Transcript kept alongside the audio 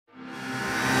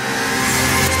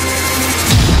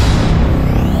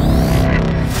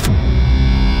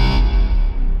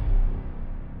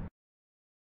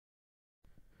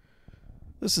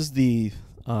This is the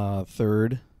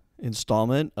third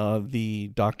installment of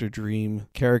the Doctor Dream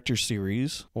character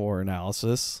series or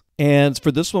analysis. And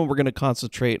for this one, we're going to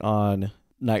concentrate on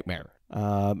Nightmare.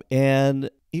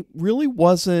 And it really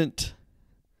wasn't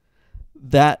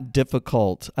that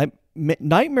difficult.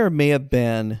 Nightmare may have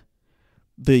been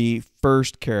the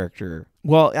first character.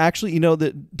 Well, actually,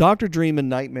 the Doctor Dream and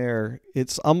Nightmare,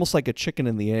 it's almost like a chicken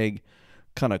and the egg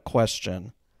kind of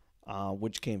question.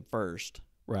 Which came first,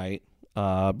 right?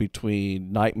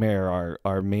 Between Nightmare,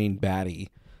 our main baddie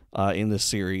in the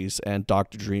series, and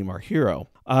Doctor Dream, our hero.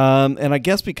 And I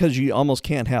guess because you almost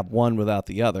can't have one without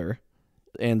the other.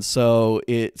 And so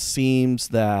it seems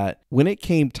that when it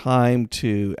came time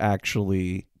to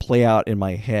actually play out in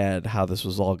my head how this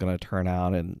was all going to turn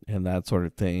out and that sort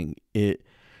of thing, it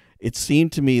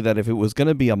seemed to me that if it was going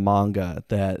to be a manga,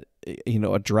 that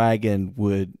a dragon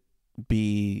would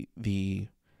be the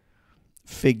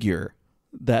figure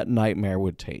that Nightmare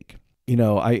would take.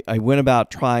 I went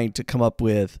about trying to come up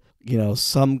with,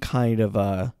 some kind of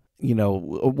a,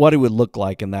 what it would look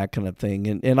like and that kind of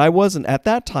thing. And I wasn't, at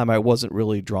that time, I wasn't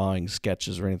really drawing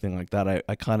sketches or anything like that.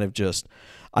 I kind of just,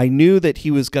 I knew that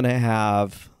he was going to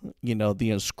have, the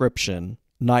inscription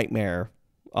Nightmare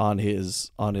on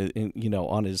his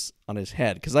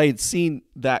head. Because I had seen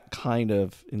that kind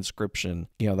of inscription,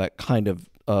 that kind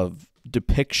of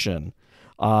depiction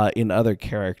in other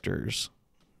characters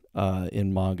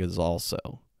in mangas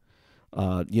also.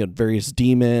 Various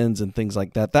demons and things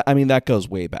like that. That goes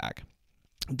way back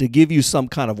to give you some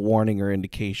kind of warning or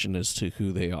indication as to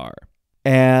who they are.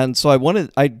 And so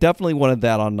I definitely wanted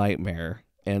that on Nightmare.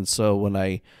 And so when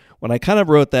I kind of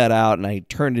wrote that out and I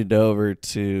turned it over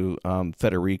to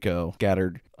Federico,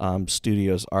 Scattered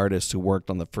Studios artist who worked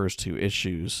on the first two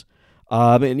issues,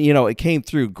 it came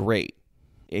through great.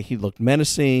 He looked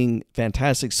menacing,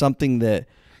 fantastic, something that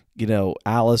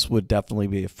Alice would definitely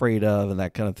be afraid of and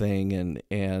that kind of thing.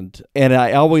 And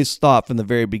I always thought from the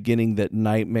very beginning that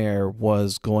Nightmare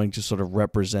was going to sort of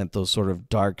represent those sort of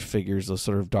dark figures, those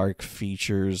sort of dark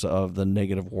features of the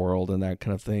negative world and that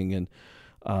kind of thing.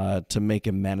 And to make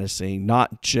him menacing,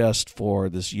 not just for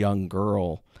this young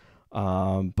girl,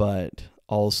 but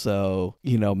also,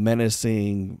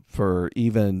 menacing for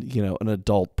even, an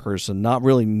adult person not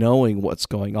really knowing what's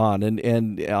going on.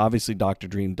 And obviously Dr.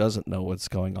 Dream doesn't know what's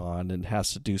going on and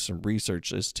has to do some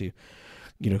research as to,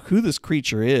 who this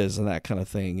creature is and that kind of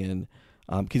thing. And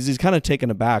because he's kind of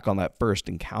taken aback on that first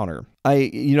encounter.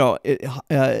 Nightmare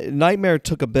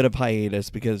took a bit of hiatus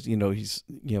because, he's,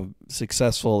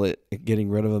 successful at getting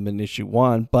rid of him in issue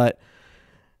 1, but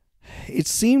it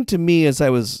seemed to me as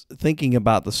I was thinking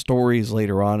about the stories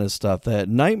later on and stuff that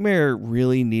Nightmare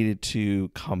really needed to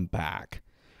come back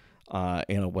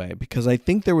in a way, because I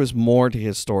think there was more to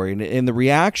his story. And the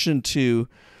reaction to,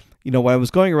 when I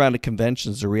was going around to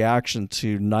conventions, the reaction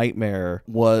to Nightmare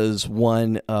was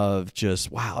one of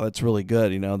just, wow, that's really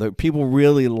good. The people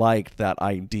really liked that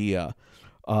idea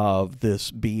of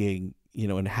this being,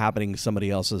 inhabiting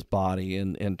somebody else's body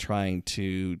and trying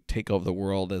to take over the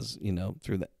world as,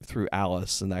 through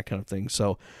Alice and that kind of thing.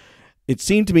 So it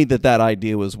seemed to me that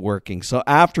idea was working. So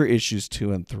after issues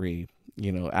 2 and 3,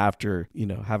 after,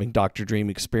 having Dr. Dream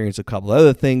experience a couple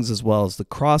other things, as well as the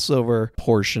crossover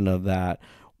portion of that,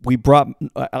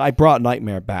 I brought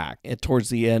Nightmare back towards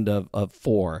the end of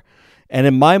 4. And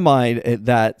in my mind,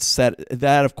 that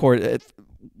of course,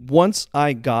 once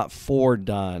I got 4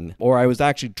 done, or I was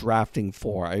actually drafting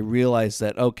 4, I realized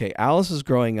that, okay, Alice is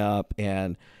growing up,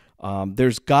 and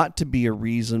there's got to be a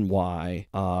reason why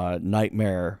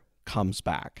Nightmare comes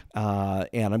back.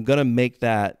 And I'm going to make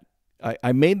that,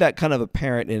 I made that kind of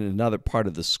apparent in another part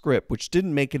of the script, which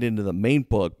didn't make it into the main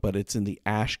book, but it's in the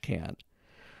ash can,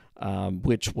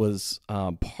 which was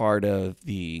part of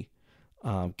the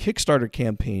Kickstarter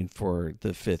campaign for the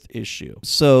 5th issue.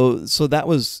 So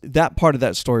that part of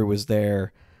that story was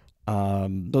there.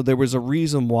 So there was a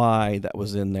reason why that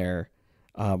was in there,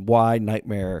 why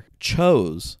Nightmare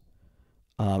chose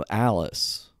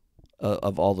Alice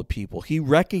of all the people. He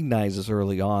recognizes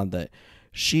early on that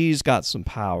she's got some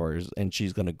powers and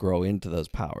she's going to grow into those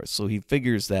powers. So he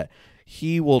figures that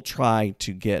he will try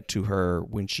to get to her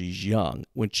when she's young,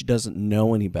 when she doesn't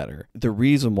know any better. The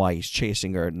reason why he's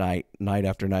chasing her at night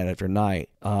after night after night,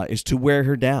 is to wear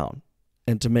her down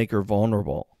and to make her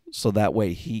vulnerable, so that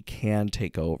way he can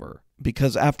take over.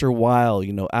 Because after a while,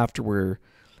 after we're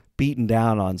beaten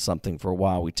down on something for a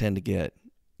while, we tend to get,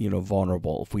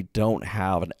 vulnerable if we don't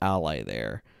have an ally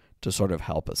there to sort of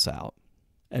help us out.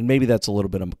 And maybe that's a little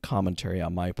bit of commentary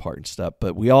on my part and stuff,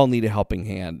 but we all need a helping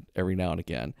hand every now and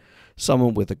again,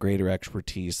 someone with a greater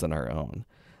expertise than our own.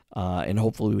 And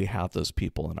hopefully we have those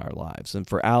people in our lives. And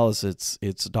for Alice,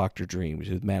 it's Dr. Dream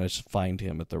who managed to find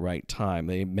him at the right time.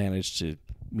 They managed to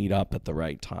meet up at the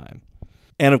right time.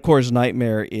 And of course,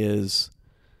 Nightmare is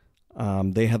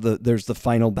there's the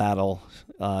final battle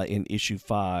in issue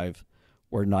 5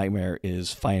 where Nightmare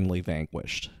is finally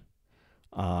vanquished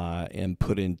and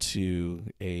put into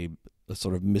a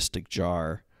sort of mystic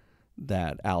jar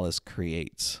that Alice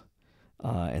creates.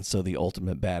 And so the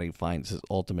ultimate baddie finds his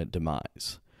ultimate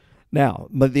demise. Now,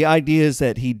 but the idea is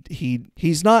that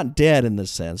he's not dead in this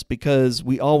sense, because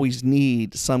we always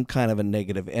need some kind of a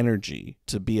negative energy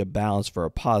to be a balance for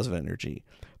a positive energy.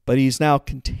 But he's now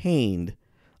contained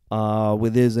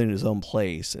in his own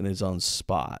place, in his own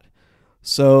spot.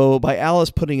 So by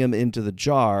Alice putting him into the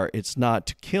jar, it's not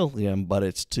to kill him, but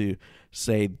it's to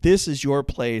say, this is your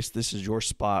place, this is your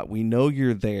spot. We know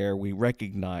you're there, we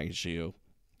recognize you,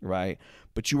 right?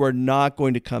 But you are not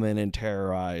going to come in and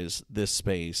terrorize this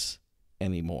space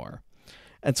anymore.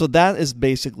 And so that is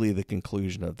basically the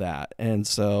conclusion of that. And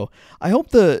so I hope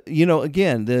the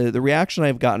reaction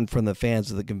I've gotten from the fans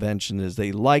of the convention is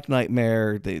they like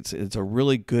Nightmare. It's a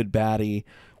really good baddie,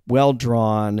 well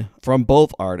drawn from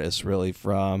both artists, really,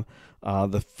 from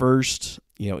the first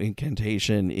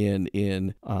incantation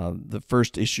in the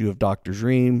first issue of Dr.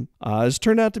 Dream. It's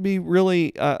turned out to be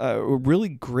really really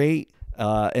great.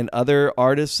 And other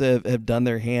artists have done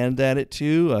their hand at it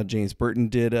too. James Burton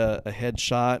did a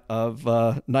headshot of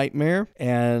Nightmare.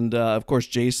 And of course,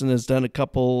 Jason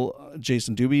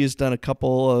Duby has done a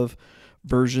couple of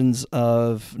versions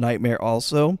of Nightmare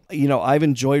also. I've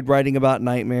enjoyed writing about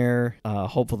Nightmare.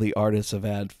 Hopefully artists have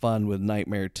had fun with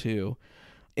Nightmare too.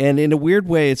 And in a weird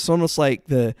way, it's almost like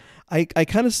I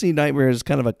kind of see Nightmare as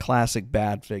kind of a classic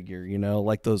bad figure,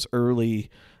 like those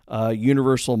early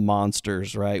Universal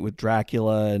monsters, right, with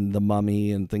Dracula and the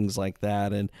Mummy and things like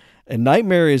that. And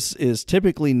Nightmare is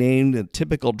typically named a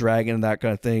typical dragon and that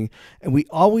kind of thing. And we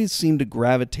always seem to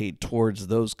gravitate towards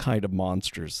those kind of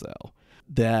monsters, though.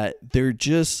 That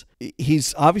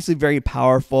he's obviously very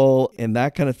powerful and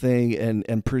that kind of thing,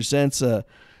 and presents a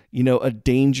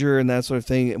danger and that sort of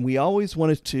thing. And we always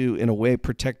wanted to, in a way,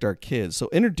 protect our kids. So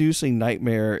introducing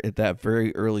Nightmare at that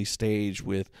very early stage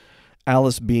with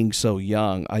Alice being so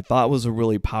young, I thought was a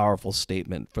really powerful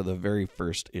statement for the very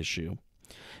first issue.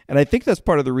 And I think that's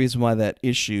part of the reason why that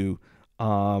issue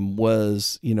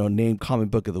was, named Comic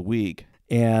Book of the Week.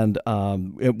 And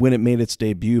when it made its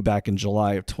debut back in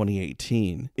July of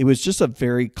 2018, it was just a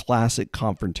very classic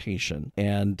confrontation.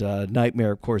 And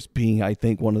Nightmare, of course, being, I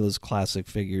think, one of those classic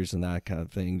figures and that kind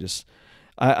of thing,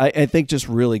 I think just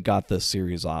really got the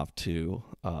series off to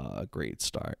a great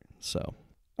start. So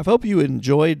I hope you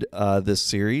enjoyed this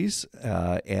series,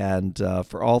 and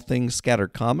for all things Scatter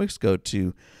Comics, go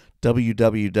to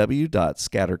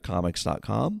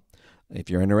www.scattercomics.com. If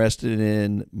you're interested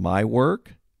in my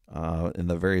work, in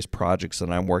the various projects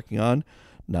that I'm working on,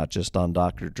 not just on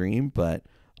Dr. Dream, but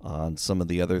on some of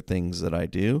the other things that I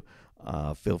do,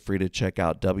 feel free to check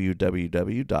out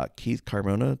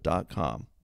www.keithcarmona.com.